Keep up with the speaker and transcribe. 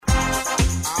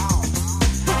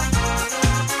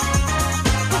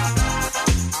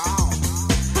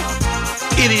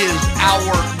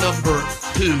hour number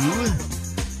 2.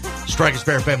 Strikers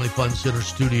Fair Family Fun Center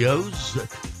Studios.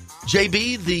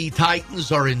 JB, the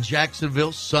Titans are in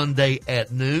Jacksonville Sunday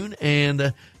at noon,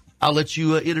 and I'll let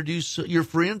you introduce your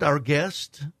friend, our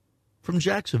guest from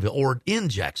Jacksonville, or in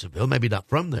Jacksonville, maybe not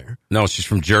from there. No, she's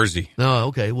from Jersey. No,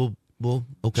 okay. Well,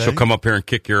 okay. She'll come up here and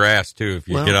kick your ass, too, if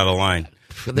you get out of line.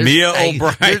 Mia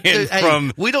O'Brien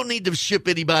from... we don't need to ship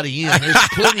anybody in. There's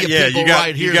plenty of people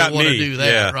right here that want to do that.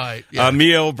 Yeah. Right. Yeah.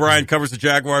 Mia O'Brien covers the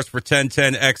Jaguars for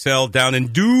 1010XL down in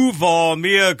Duval.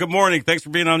 Mia, good morning. Thanks for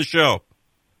being on the show.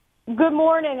 Good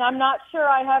morning. I'm not sure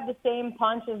I have the same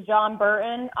punch as John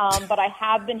Burton, but I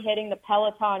have been hitting the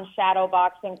Peloton shadow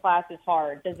boxing classes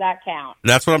hard. Does that count?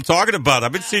 That's what I'm talking about.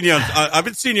 I've been seeing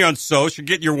you on social,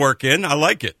 getting your work in. I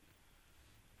like it.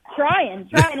 Trying.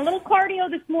 A little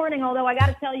cardio this morning, although I got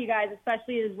to tell you guys,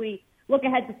 especially as we look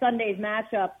ahead to Sunday's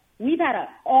matchup, we've had an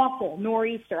awful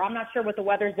nor'easter. I'm not sure what the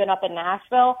weather's been up in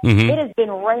Nashville. Mm-hmm. It has been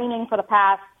raining for the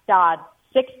past,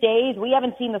 6 days. We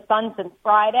haven't seen the sun since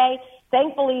Friday.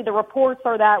 Thankfully, the reports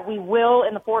are that we will,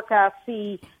 in the forecast,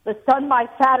 see the sun by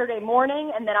Saturday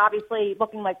morning, and then obviously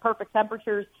looking like perfect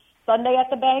temperatures Sunday at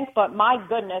the bank. But my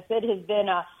goodness, it has been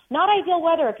not ideal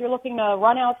weather if you're looking to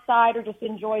run outside or just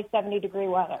enjoy 70-degree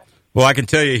weather. Well, I can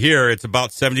tell you here, it's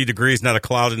about 70 degrees, not a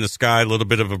cloud in the sky, a little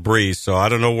bit of a breeze. So I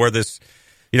don't know where this,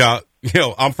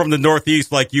 I'm from the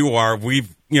Northeast like you are.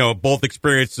 We've, both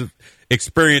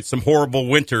experienced some horrible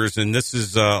winters, and this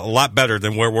is a lot better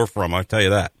than where we're from. I'll tell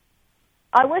you that.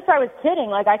 I wish I was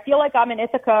kidding. I feel like I'm in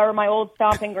Ithaca or my old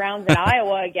stomping grounds in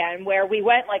Iowa again, where we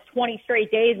went 20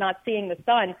 straight days not seeing the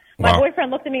sun. My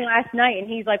boyfriend looked at me last night, and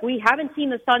he's like, we haven't seen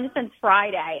the sun since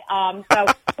Friday. So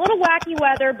a little wacky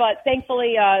weather, but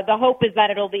thankfully the hope is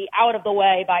that it'll be out of the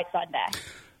way by Sunday.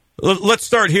 Let's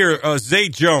start here. Zay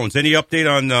Jones, any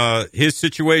update on his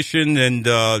situation,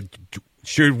 and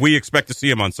should we expect to see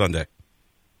him on Sunday?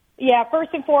 Yeah, first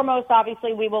and foremost,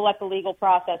 obviously, we will let the legal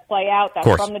process play out. That's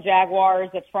from the Jaguars.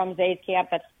 It's from Zay's camp.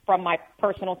 That's from my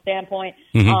personal standpoint.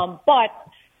 Mm-hmm. But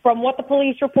from what the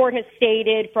police report has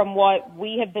stated, from what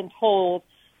we have been told,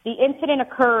 the incident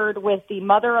occurred with the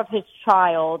mother of his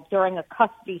child during a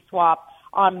custody swap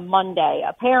on Monday.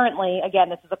 Apparently, again,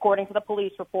 this is according to the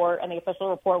police report and the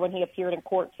official report when he appeared in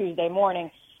court Tuesday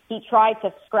morning, he tried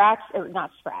to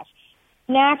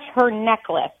snatch her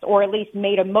necklace, or at least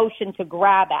made a motion to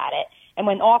grab at it. And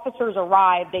when officers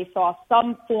arrived, they saw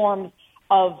some forms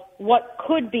of what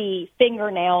could be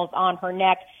fingernails on her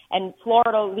neck. And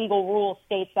Florida legal rule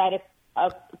states that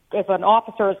if an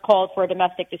officer is called for a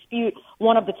domestic dispute,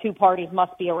 one of the two parties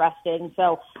must be arrested. And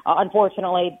so,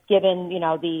 unfortunately, given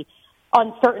the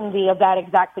uncertainty of that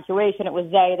exact situation, it was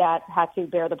Zay that had to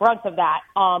bear the brunt of that.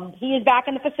 He is back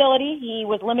in the facility. He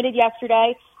was limited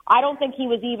yesterday. I don't think he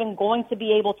was even going to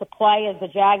be able to play, as the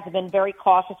Jags have been very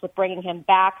cautious with bringing him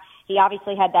back. He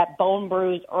obviously had that bone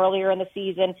bruise earlier in the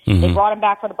season. Mm-hmm. They brought him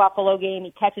back for the Buffalo game.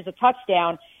 He catches a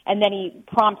touchdown, and then he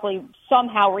promptly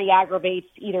somehow re-aggravates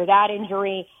either that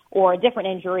injury or a different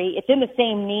injury. It's in the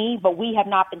same knee, but we have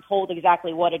not been told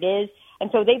exactly what it is. And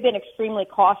so they've been extremely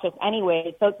cautious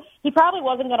anyways. So he probably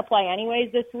wasn't going to play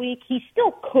anyways this week. He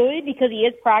still could because he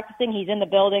is practicing. He's in the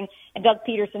building. And Doug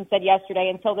Peterson said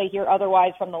yesterday, until they hear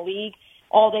otherwise from the league,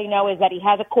 all they know is that he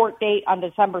has a court date on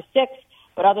December 6th.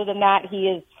 But other than that, he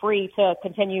is free to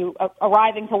continue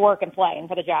arriving to work and playing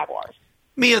for the Jaguars.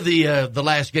 Mia, the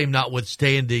last game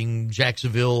notwithstanding,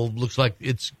 Jacksonville looks like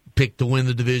it's picked to win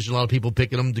the division. A lot of people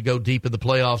picking them to go deep in the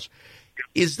playoffs.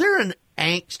 Is there an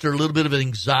angst or a little bit of an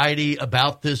anxiety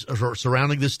about this or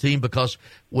surrounding this team because,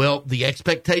 well, the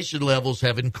expectation levels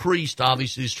have increased,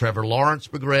 obviously, as Trevor Lawrence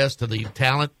progressed and the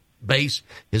talent base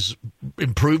has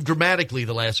improved dramatically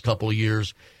the last couple of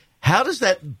years. How does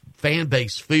that fan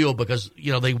base feel? Because,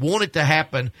 they want it to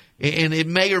happen, and it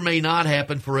may or may not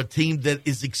happen for a team that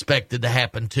is expected to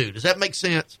happen too. Does that make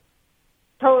sense?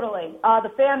 Totally.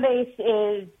 The fan base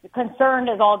is concerned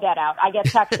as all get out. I get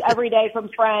texts every day from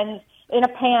friends in a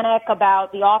panic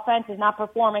about the offense is not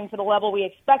performing to the level we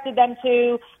expected them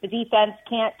to. The defense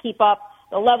can't keep up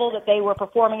the level that they were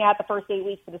performing at the first 8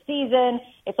 weeks of the season.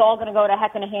 It's all going to go to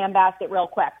heck in a handbasket real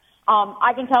quick.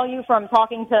 I can tell you from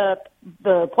talking to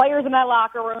the players in that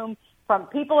locker room, from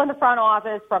people in the front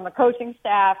office, from the coaching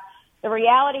staff, the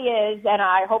reality is, and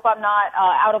I hope I'm not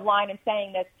out of line in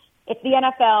saying this, it's the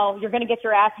NFL. You're going to get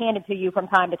your ass handed to you from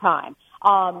time to time.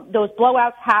 Those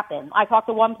blowouts happen. I talked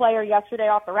to one player yesterday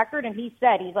off the record, and he's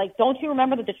like, don't you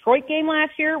remember the Detroit game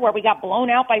last year where we got blown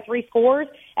out by 3 scores?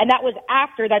 And that was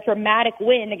after that dramatic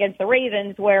win against the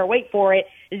Ravens where, wait for it,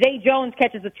 Zay Jones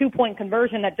catches a 2-point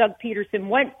conversion that Doug Peterson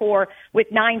went for with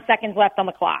 9 seconds left on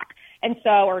the clock. And so,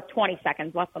 or 20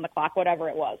 seconds left on the clock, whatever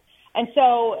it was. And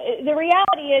so the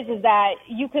reality is that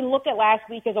you can look at last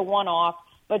week as a one-off,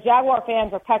 but Jaguar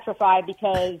fans are petrified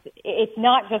because it's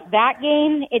not just that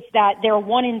game, it's that they're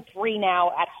 1-3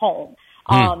 now at home.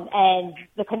 And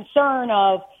the concern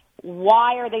of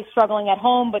why are they struggling at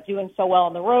home but doing so well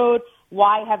on the road?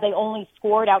 Why have they only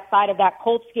scored outside of that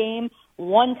Colts game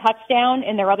 1 touchdown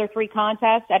in their other 3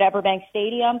 contests at Everbank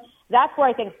Stadium? That's where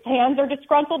I think fans are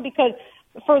disgruntled, because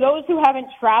for those who haven't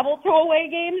traveled to away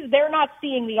games, they're not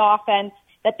seeing the offense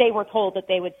that they were told that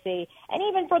they would see. And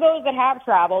even for those that have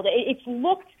traveled, it's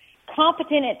looked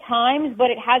competent at times,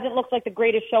 but it hasn't looked like the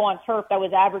greatest show on turf that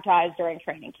was advertised during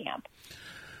training camp.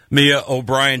 Mia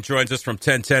O'Brien joins us from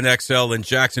 1010XL in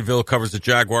Jacksonville, covers the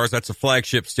Jaguars. That's a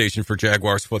flagship station for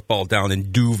Jaguars football down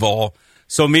in Duval.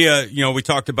 So, Mia, we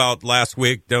talked about last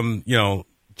week, them,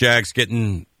 Jags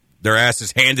getting their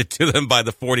asses handed to them by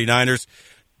the 49ers.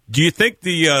 Do you think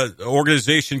the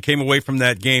organization came away from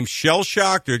that game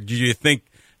shell-shocked, or do you think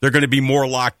they're going to be more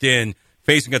locked in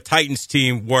facing a Titans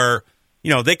team where,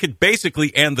 they could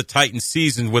basically end the Titans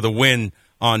season with a win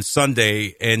on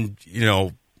Sunday, and,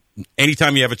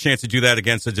 anytime you have a chance to do that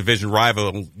against a division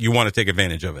rival, you want to take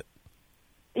advantage of it?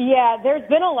 Yeah, there's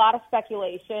been a lot of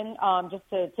speculation, just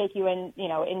to take you in,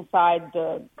 inside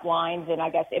the lines and I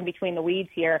guess in between the weeds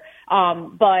here.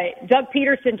 But Doug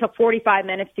Peterson took 45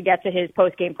 minutes to get to his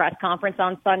post-game press conference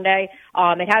on Sunday.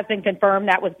 It has been confirmed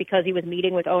that was because he was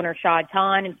meeting with owner Shad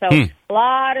Khan. And so a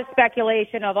lot of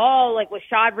speculation of, was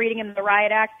Shad reading him the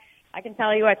riot act? I can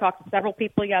tell you, I talked to several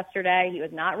people yesterday. He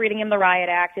was not reading him the riot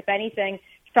act. If anything,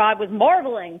 Shad was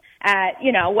marveling at,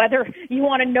 whether you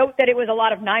want to note that it was a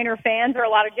lot of Niner fans or a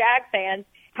lot of Jag fans,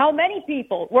 how many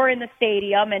people were in the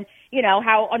stadium and,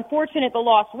 how unfortunate the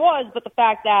loss was, but the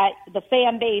fact that the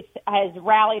fan base has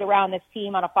rallied around this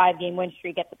team on a 5-game win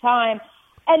streak at the time,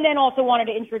 and then also wanted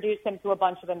to introduce him to a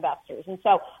bunch of investors. And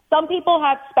so some people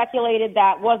have speculated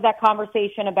that was that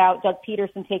conversation about Doug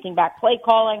Peterson taking back play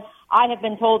calling. I have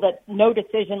been told that no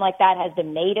decision like that has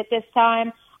been made at this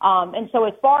time. And so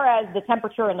as far as the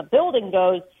temperature in the building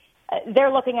goes,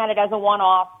 they're looking at it as a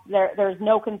one-off. There's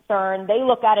no concern. They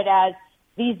look at it as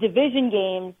these division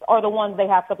games are the ones they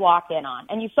have to lock in on.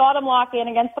 And you saw them lock in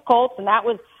against the Colts, and that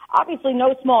was obviously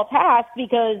no small task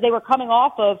because they were coming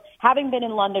off of having been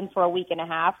in London for a week and a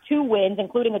half, 2 wins,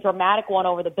 including a dramatic one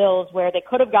over the Bills where they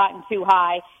could have gotten too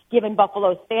high given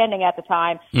Buffalo's standing at the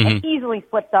time and easily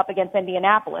slipped up against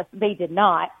Indianapolis. They did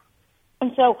not.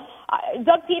 And so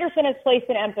Doug Peterson has placed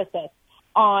an emphasis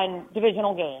on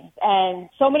divisional games. And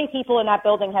so many people in that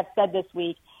building have said this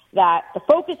week that the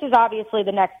focus is obviously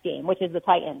the next game, which is the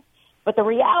Titans. But the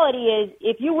reality is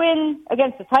if you win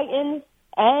against the Titans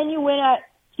and you win at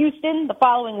Houston the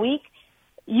following week,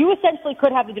 you essentially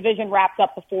could have the division wrapped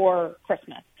up before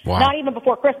Christmas. Wow. Not even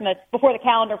before Christmas, before the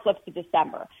calendar flips to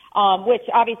December, which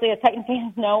obviously as Titan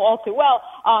fans know all too well,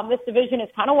 this division is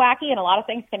kind of wacky and a lot of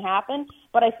things can happen.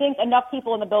 But I think enough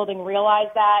people in the building realize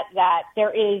that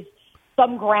there is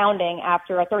some grounding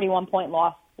after a 31-point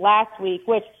loss last week,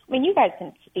 which, you guys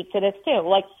can speak to this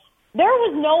too. There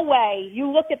was no way you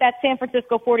looked at that San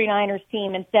Francisco 49ers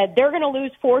team and said they're going to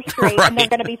lose 4 straight right. And they're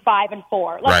going to be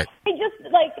 5-4. Right. They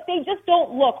just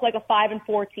don't look like a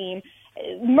 5-4 team.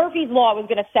 Murphy's Law was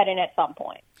going to set in at some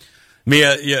point.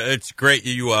 Mia, yeah, it's great.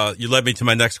 You led me to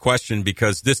my next question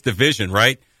because this division,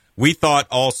 right? We thought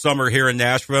all summer here in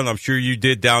Nashville, and I'm sure you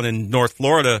did down in North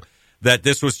Florida, that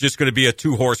this was just going to be a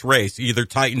 2-horse race, either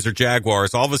Titans or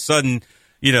Jaguars. All of a sudden,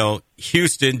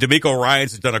 Houston, DeMeco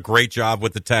Ryans has done a great job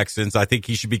with the Texans. I think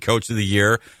he should be coach of the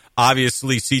year.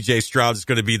 Obviously, C.J. Stroud is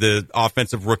going to be the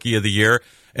offensive rookie of the year.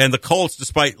 And the Colts,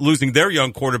 despite losing their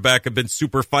young quarterback, have been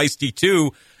super feisty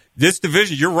too. This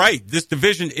division, you're right, this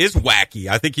division is wacky.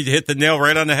 I think you hit the nail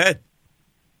right on the head.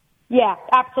 Yeah,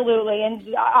 absolutely. And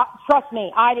trust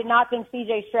me, I did not think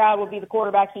C.J. Stroud would be the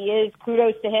quarterback he is.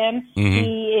 Kudos to him.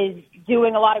 He is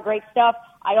doing a lot of great stuff.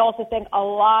 I also think a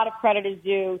lot of credit is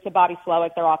due to Bobby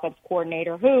Slowick, their offense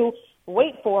coordinator, who,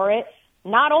 wait for it,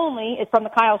 not only is from the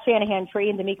Kyle Shanahan tree,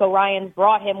 and DeMeco Ryans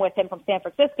brought him with him from San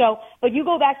Francisco, but you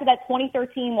go back to that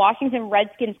 2013 Washington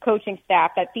Redskins coaching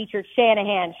staff that featured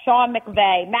Shanahan, Sean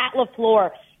McVay, Matt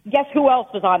LaFleur. Guess who else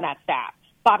was on that staff?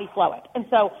 Bobby Slowick. And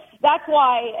so that's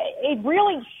why it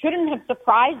really shouldn't have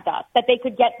surprised us that they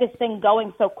could get this thing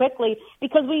going so quickly,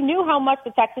 because we knew how much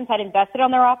the Texans had invested on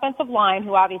their offensive line,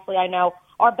 who obviously I know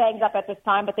are banged up at this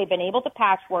time, but they've been able to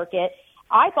patchwork it.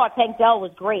 I thought Tank Dell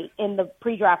was great in the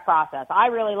pre-draft process. I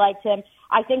really liked him.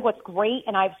 I think what's great,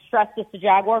 and I've stressed this to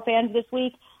Jaguar fans this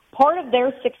week, part of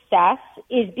their success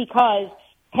is because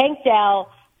Tank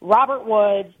Dell, Robert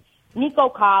Woods, Nico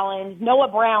Collins, Noah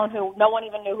Brown, who no one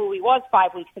even knew who he was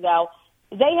 5 weeks ago,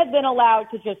 they have been allowed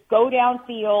to just go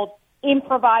downfield,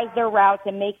 improvise their routes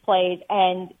and make plays.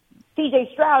 And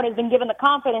C.J. Stroud has been given the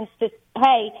confidence to,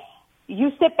 hey,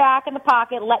 you sit back in the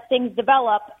pocket, let things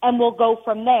develop, and we'll go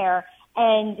from there.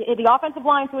 And the offensive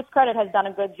line, to its credit, has done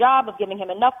a good job of giving him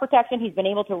enough protection. He's been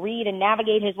able to read and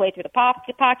navigate his way through the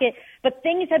pocket, but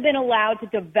things have been allowed to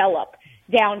develop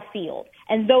downfield.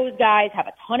 And those guys have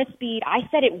a ton of speed. I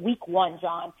said it week 1,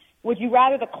 John. Would you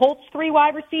rather the Colts 3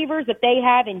 wide receivers that they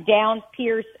have in Downs,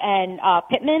 Pierce, and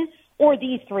Pittman, or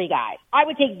these 3 guys? I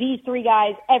would take these 3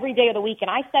 guys every day of the week, and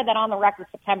I said that on the record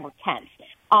September 10th.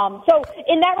 So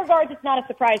in that regard, it's not a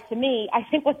surprise to me. I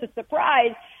think what's a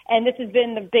surprise, and this has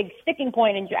been the big sticking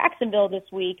point in Jacksonville this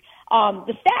week,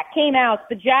 the stat came out,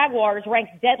 the Jaguars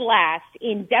ranked dead last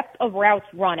in depth of routes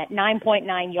run at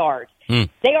 9.9 yards.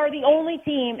 They are the only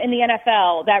team in the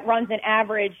NFL that runs an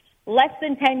average less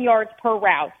than 10 yards per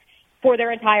route for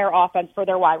their entire offense, for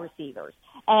their wide receivers.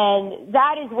 And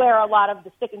that is where a lot of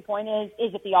the sticking point is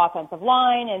it the offensive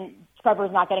line, and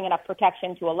Trevor's not getting enough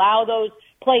protection to allow those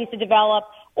plays to develop,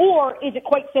 or is it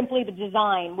quite simply the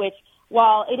design, which,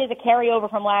 while it is a carryover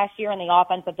from last year in the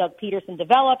offense that Doug Peterson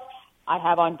developed, I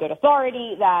have on good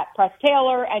authority that Press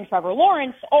Taylor and Trevor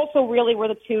Lawrence also really were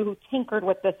the two who tinkered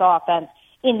with this offense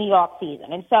in the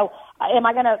offseason. And so am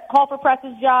I going to call for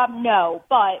Press's job? No.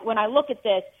 But when I look at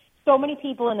this, so many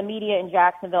people in the media in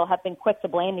Jacksonville have been quick to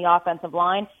blame the offensive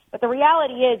line. But the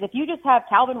reality is, if you just have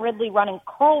Calvin Ridley running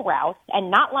curl routes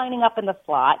and not lining up in the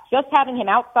slot, just having him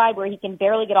outside where he can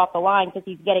barely get off the line because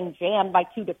he's getting jammed by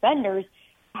 2 defenders,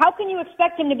 how can you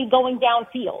expect him to be going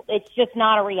downfield? It's just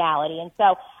not a reality. And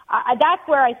so that's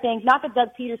where I think, not that Doug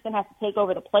Peterson has to take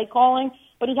over the play calling,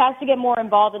 but he has to get more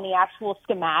involved in the actual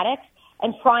schematics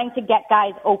and trying to get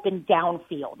guys open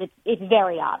downfield. It's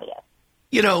very obvious.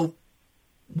 You know,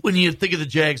 when you think of the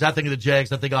Jags, I think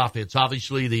offense.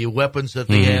 Obviously, the weapons that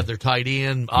they have, their tight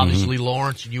end, obviously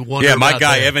Lawrence, and you wonder Yeah, my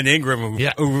guy, that. Evan Ingram,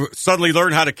 who suddenly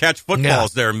learned how to catch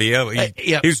footballs there, Mia.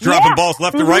 He was dropping balls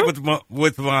left and right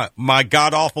with my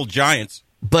god-awful Giants.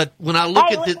 But when I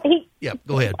look at the...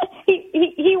 go ahead.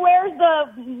 He wears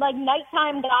the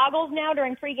nighttime goggles now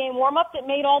during pregame warm-ups. It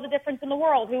made all the difference in the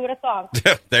world. Who would have thought?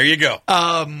 There you go.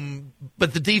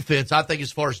 But the defense, I think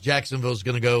as far as Jacksonville is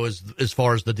going to go, as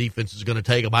far as the defense is going to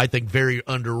take them, I think very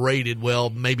underrated. Well,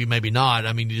 maybe not.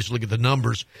 I mean, you just look at the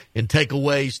numbers in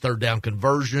takeaways, third down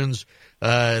conversions.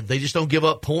 They just don't give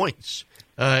up points.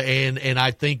 And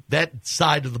I think that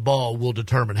side of the ball will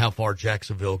determine how far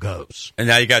Jacksonville goes. And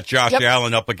now you got Josh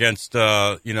Allen up against,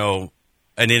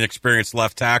 an inexperienced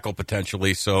left tackle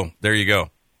potentially. So there you go.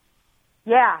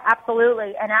 Yeah,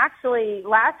 absolutely. And actually,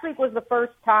 last week was the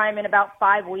first time in about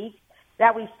 5 weeks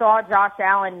that we saw Josh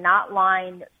Allen not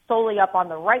lined solely up on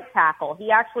the right tackle. He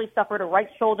actually suffered a right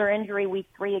shoulder injury week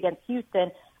 3 against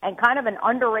Houston. And kind of an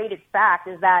underrated fact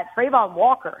is that Trayvon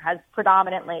Walker has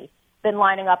predominantly been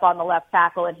lining up on the left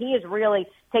tackle, and he has really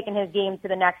taken his game to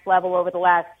the next level over the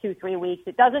last 2-3 weeks.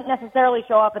 It doesn't necessarily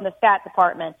show up in the stat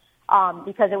department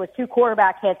because it was 2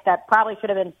 quarterback hits that probably should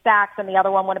have been sacks, and the other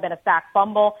one would have been a sack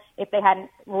fumble if they hadn't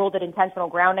ruled it intentional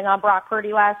grounding on Brock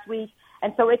Purdy last week.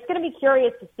 And so it's going to be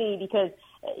curious to see, because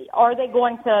are they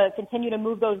going to continue to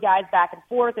move those guys back and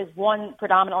forth? Is one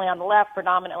predominantly on the left,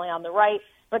 predominantly on the right?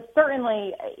 But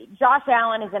certainly Josh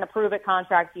Allen is in a prove-it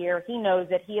contract year. He knows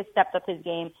that he has stepped up his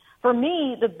game. For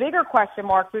me, the bigger question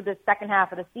mark through the second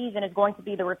half of the season is going to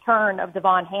be the return of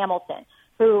Devon Hamilton,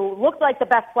 who looked like the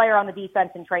best player on the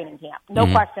defense in training camp.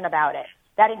 No question about it.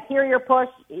 That interior push,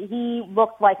 he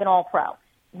looked like an all-pro.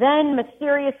 Then,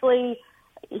 mysteriously,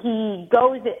 he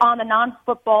goes on the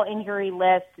non-football injury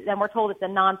list, and we're told it's a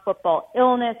non-football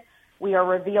illness. It's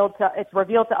revealed to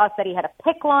us that he had a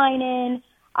PICC line in.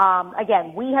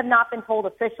 Again, we have not been told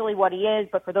officially what he is,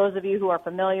 but for those of you who are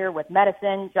familiar with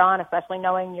medicine, John, especially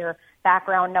knowing your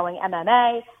background, knowing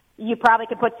MMA, you probably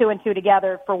could put 2 and 2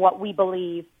 together for what we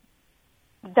believe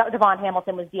Devon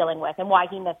Hamilton was dealing with and why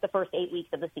he missed the first 8 weeks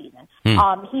of the season.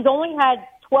 He's only had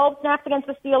 12 snaps against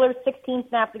the Steelers, 16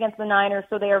 snaps against the Niners,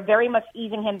 so they are very much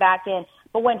easing him back in.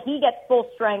 But when he gets full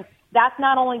strength, that's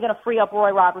not only going to free up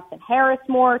Roy Robertson-Harris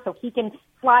more so he can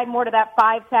slide more to that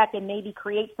 5-tech and maybe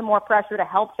create some more pressure to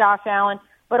help Josh Allen,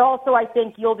 but also I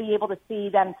think you'll be able to see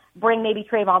them bring maybe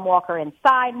Trayvon Walker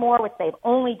inside more, which they've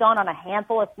only done on a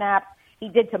handful of snaps. He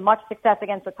did to much success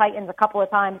against the Titans a couple of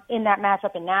times in that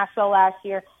matchup in Nashville last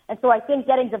year. And so I think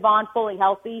getting Devon fully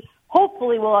healthy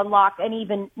hopefully will unlock an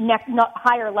even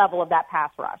higher level of that pass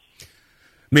rush.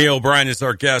 Mia O'Brien is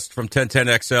our guest from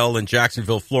 1010XL in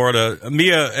Jacksonville, Florida.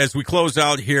 Mia, as we close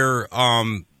out here,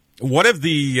 what have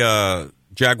the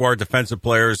Jaguar defensive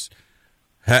players,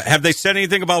 have they said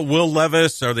anything about Will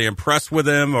Levis? Are they impressed with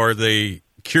him? Or are they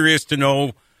curious to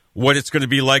know what it's going to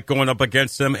be like going up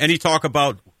against them. Any talk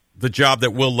about the job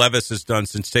that Will Levis has done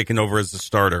since taking over as the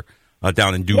starter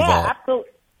down in Duval? Yeah,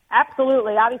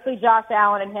 absolutely. Obviously, Josh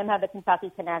Allen and him have the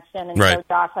Kentucky connection, and so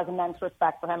Josh has immense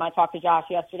respect for him. I talked to Josh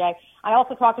yesterday. I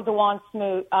also talked to DeJuan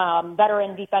Smoot,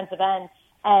 veteran defensive end,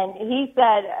 and he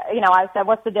said, I said,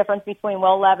 what's the difference between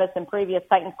Will Levis and previous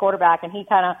Titans quarterback? And he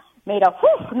kind of made a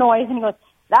whoosh noise, and he goes,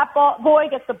 that boy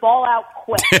gets the ball out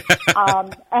quick.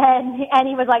 And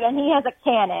he was like, and he has a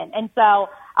cannon. And so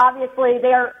obviously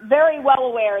they're very well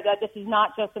aware that this is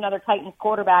not just another Titans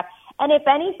quarterback. And if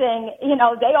anything,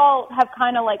 they all have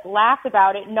kind of like laughed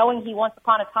about it, knowing he once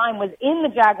upon a time was in the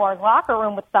Jaguars locker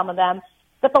room with some of them,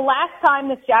 that the last time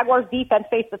this Jaguars defense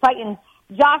faced the Titans,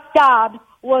 Josh Dobbs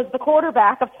was the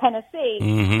quarterback of Tennessee.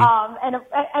 Mm-hmm.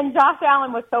 And Josh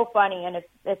Allen was so funny. And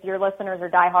if your listeners are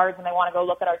diehards and they want to go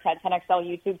look at our 10XL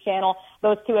YouTube channel,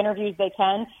 those two interviews, they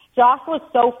can. Josh was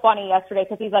so funny yesterday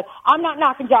because he's like, I'm not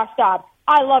knocking Josh Dobbs.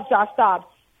 I love Josh Dobbs.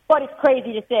 But it's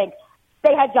crazy to think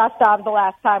they had Josh Dobbs the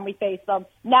last time we faced them.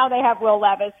 Now they have Will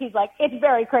Levis. He's like, it's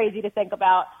very crazy to think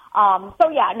about.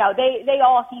 They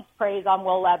all heap praise on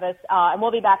Will Levis. And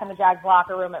we'll be back in the Jags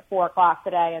locker room at 4:00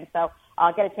 today. And so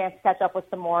I'll get a chance to catch up with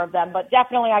some more of them. But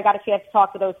definitely I got a chance to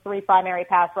talk to those three primary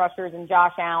pass rushers and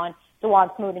Josh Allen,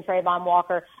 DeJuan Smoot, and Trayvon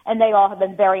Walker. And they all have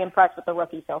been very impressed with the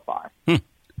rookie so far.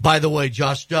 By the way,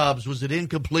 Josh Dobbs, was it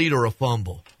incomplete or a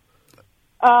fumble?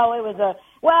 Oh, it was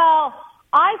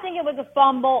I think it was a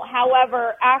fumble.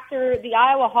 However, after the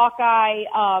Iowa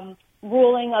Hawkeye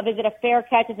ruling of is it a fair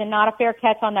catch, is it not a fair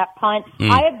catch on that punt,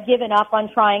 I have given up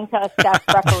on trying to assess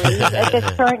referees at this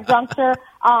current juncture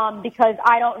because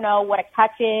I don't know what a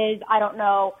catch is. I don't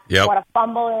know what a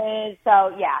fumble is. So,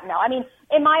 I mean,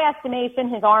 in my estimation,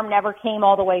 his arm never came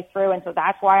all the way through, and so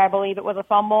that's why I believe it was a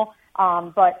fumble.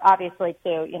 But obviously,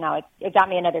 too, it got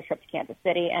me another trip to Kansas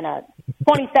City and a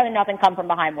 27-0 come from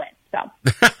behind win. So.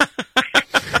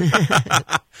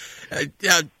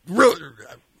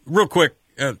 Real quick.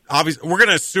 Obviously, we're going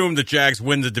to assume the Jags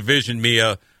win the division,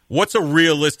 Mia. What's a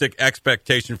realistic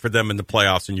expectation for them in the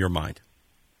playoffs in your mind?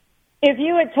 If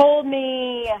you had told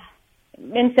me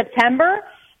in September,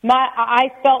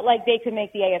 I felt like they could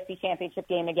make the AFC Championship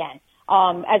game again.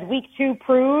 As Week 2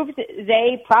 proved,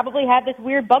 they probably had this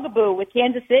weird bugaboo with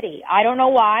Kansas City. I don't know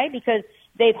why, because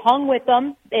they've hung with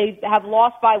them. They have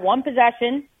lost by one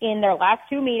possession in their last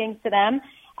two meetings to them,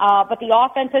 but the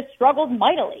offense has struggled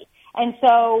mightily. And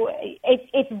so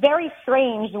it's very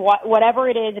strange, whatever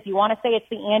it is. If you want to say it's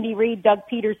the Andy Reid, Doug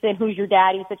Peterson, who's your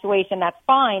daddy situation, that's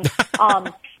fine.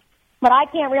 But I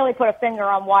can't really put a finger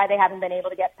on why they haven't been able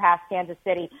to get past Kansas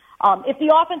City. If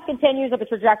the offense continues at the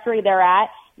trajectory they're at,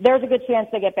 there's a good chance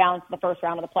they get bounced in the first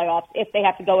round of the playoffs if they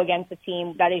have to go against a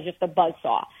team that is just a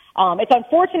buzzsaw. It's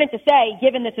unfortunate to say,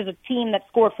 given this is a team that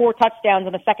scored 4 touchdowns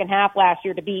in the second half last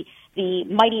year to beat the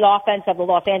mighty offense of the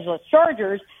Los Angeles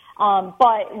Chargers.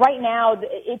 But right now,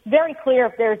 it's very clear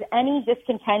if there's any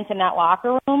discontent in that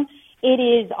locker room, it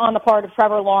is on the part of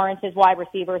Trevor Lawrence, his wide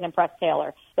receivers, and Press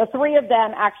Taylor. The three of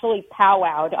them actually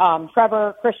powwowed,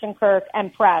 Trevor, Christian Kirk,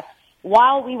 and Press,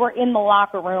 while we were in the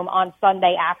locker room on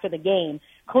Sunday after the game.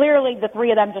 Clearly, the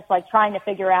three of them just trying to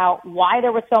figure out why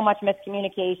there was so much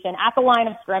miscommunication at the line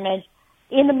of scrimmage,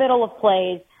 in the middle of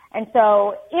plays. And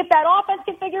so if that offense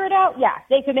can figure it out,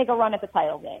 they could make a run at the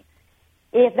title game.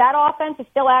 If that offense is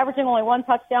still averaging only 1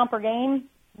 touchdown per game,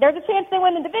 there's a chance they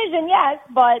win the division, yes,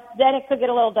 but then it could get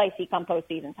a little dicey come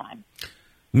postseason time.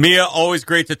 Mia, always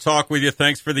great to talk with you.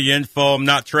 Thanks for the info. I'm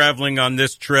not traveling on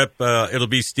this trip. It'll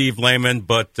be Steve Lehman,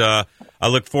 but I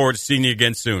look forward to seeing you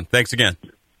again soon. Thanks again.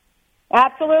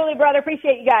 Absolutely, brother.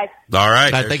 Appreciate you guys. All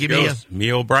right. Thank you, Mia.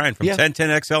 Mia O'Brien from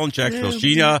 1010XL in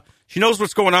Jacksonville. She knows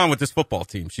what's going on with this football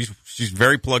team. She's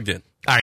very plugged in.